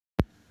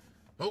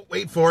Oh,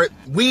 wait for it.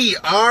 We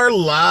are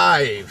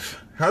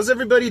live. How's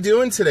everybody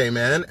doing today,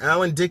 man?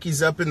 Alan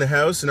Dickie's up in the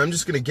house, and I'm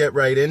just going to get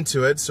right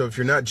into it. So if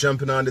you're not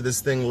jumping onto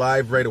this thing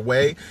live right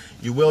away,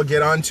 you will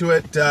get onto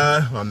it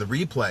on the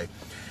replay.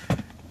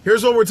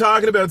 Here's what we're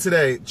talking about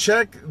today.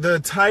 Check the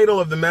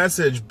title of the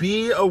message.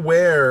 Be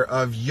aware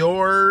of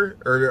your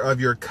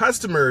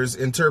customer's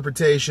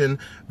interpretation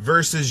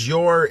versus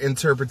your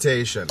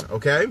interpretation,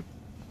 okay?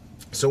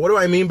 So what do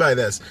I mean by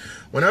this?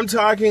 When I'm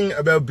talking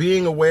about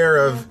being aware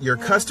of your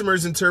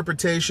customer's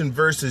interpretation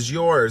versus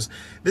yours,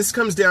 this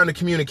comes down to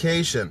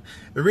communication.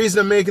 The reason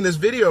I'm making this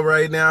video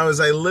right now is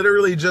I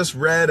literally just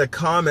read a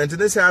comment,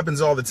 and this happens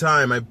all the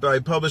time. I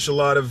publish a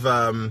lot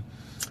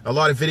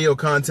of video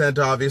content,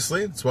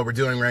 obviously. That's what we're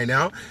doing right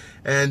now.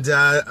 And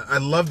I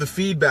love the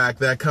feedback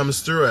that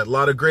comes through it. A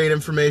lot of great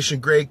information,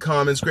 great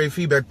comments, great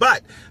feedback.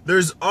 But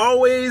there's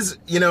always,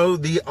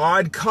 the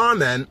odd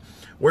comment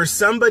where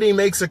somebody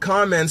makes a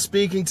comment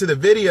speaking to the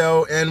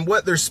video, and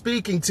what they're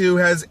speaking to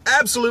has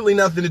absolutely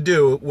nothing to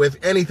do with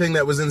anything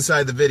that was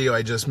inside the video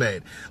I just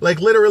made.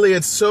 Like, literally,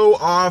 it's so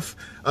off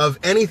of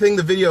anything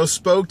the video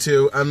spoke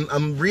to.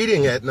 I'm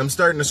reading it, and I'm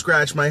starting to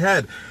scratch my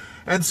head.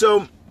 And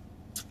so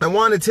I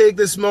want to take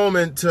this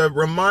moment to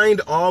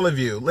remind all of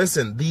you,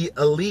 listen, the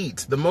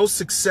elite, the most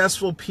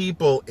successful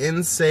people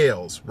in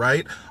sales,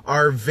 right,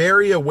 are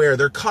very aware.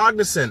 They're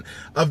cognizant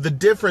of the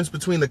difference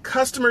between the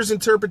customer's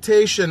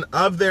interpretation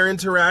of their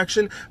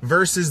interaction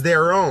versus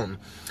their own.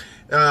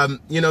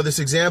 This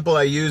example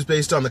I used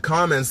based on the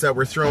comments that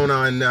were thrown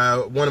on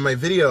one of my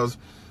videos.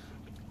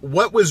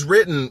 What was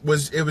written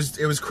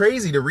was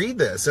crazy to read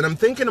this. And I'm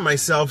thinking to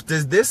myself,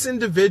 does this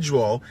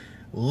individual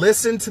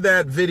listen to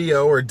that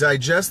video or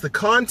digest the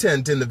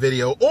content in the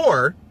video,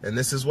 or, and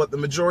this is what the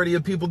majority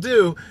of people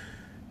do,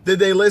 did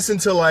they listen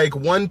to like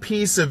one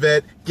piece of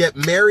it, get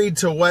married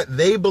to what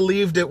they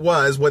believed it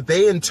was, what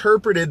they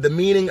interpreted the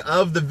meaning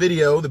of the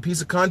video, the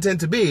piece of content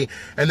to be,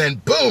 and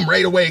then boom,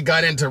 right away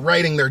got into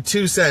writing their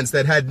 2 cents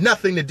that had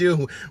nothing to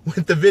do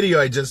with the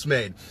video I just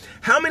made.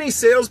 How many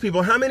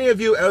salespeople, how many of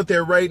you out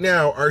there right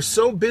now are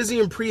so busy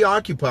and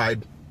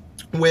preoccupied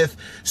with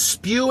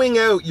spewing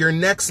out your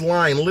next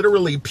line,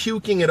 literally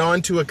puking it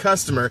onto a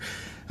customer,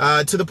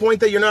 to the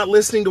point that you're not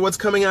listening to what's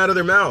coming out of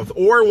their mouth?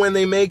 Or when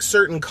they make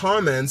certain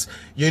comments,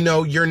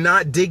 you're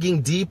not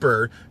digging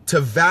deeper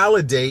to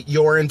validate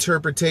your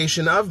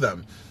interpretation of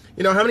them.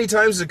 How many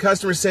times does a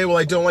customer say, well,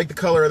 I don't like the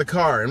color of the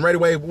car? And right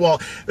away,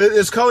 well,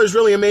 this color is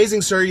really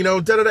amazing, sir,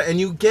 and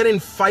you get in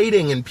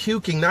fighting and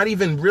puking, not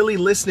even really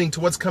listening to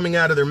what's coming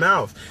out of their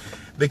mouth.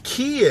 The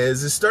key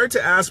is start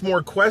to ask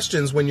more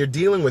questions when you're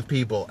dealing with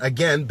people.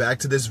 Again, back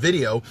to this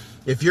video.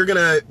 If you're going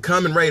to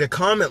come and write a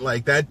comment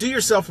like that, do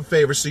yourself a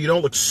favor so you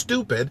don't look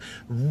stupid.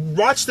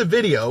 Watch the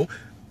video,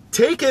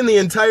 take in the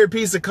entire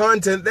piece of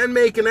content, then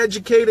make an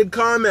educated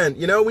comment.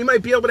 We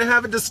might be able to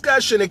have a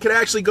discussion. It could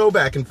actually go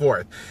back and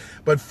forth.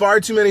 But far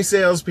too many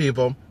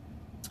salespeople,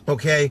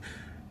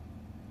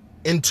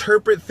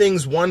 interpret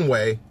things one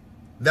way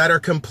that are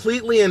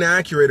completely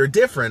inaccurate or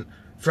different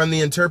from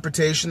the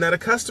interpretation that a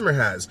customer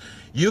has.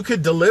 You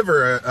could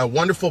deliver a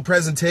wonderful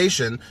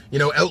presentation,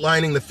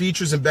 outlining the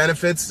features and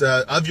benefits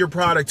of your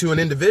product to an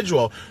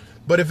individual,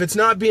 but if it's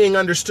not being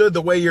understood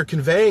the way you're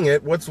conveying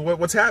it,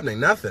 what's happening?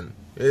 Nothing.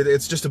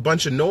 It's just a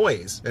bunch of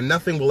noise, and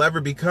nothing will ever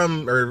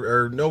become,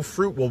 or no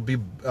fruit will be,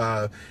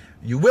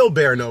 you will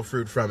bear no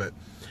fruit from it.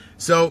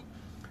 So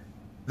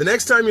the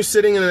next time you're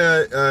sitting in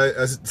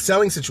a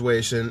selling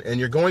situation and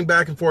you're going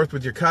back and forth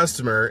with your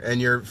customer and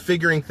you're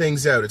figuring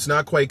things out, it's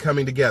not quite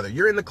coming together.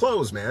 You're in the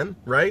close, man,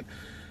 right?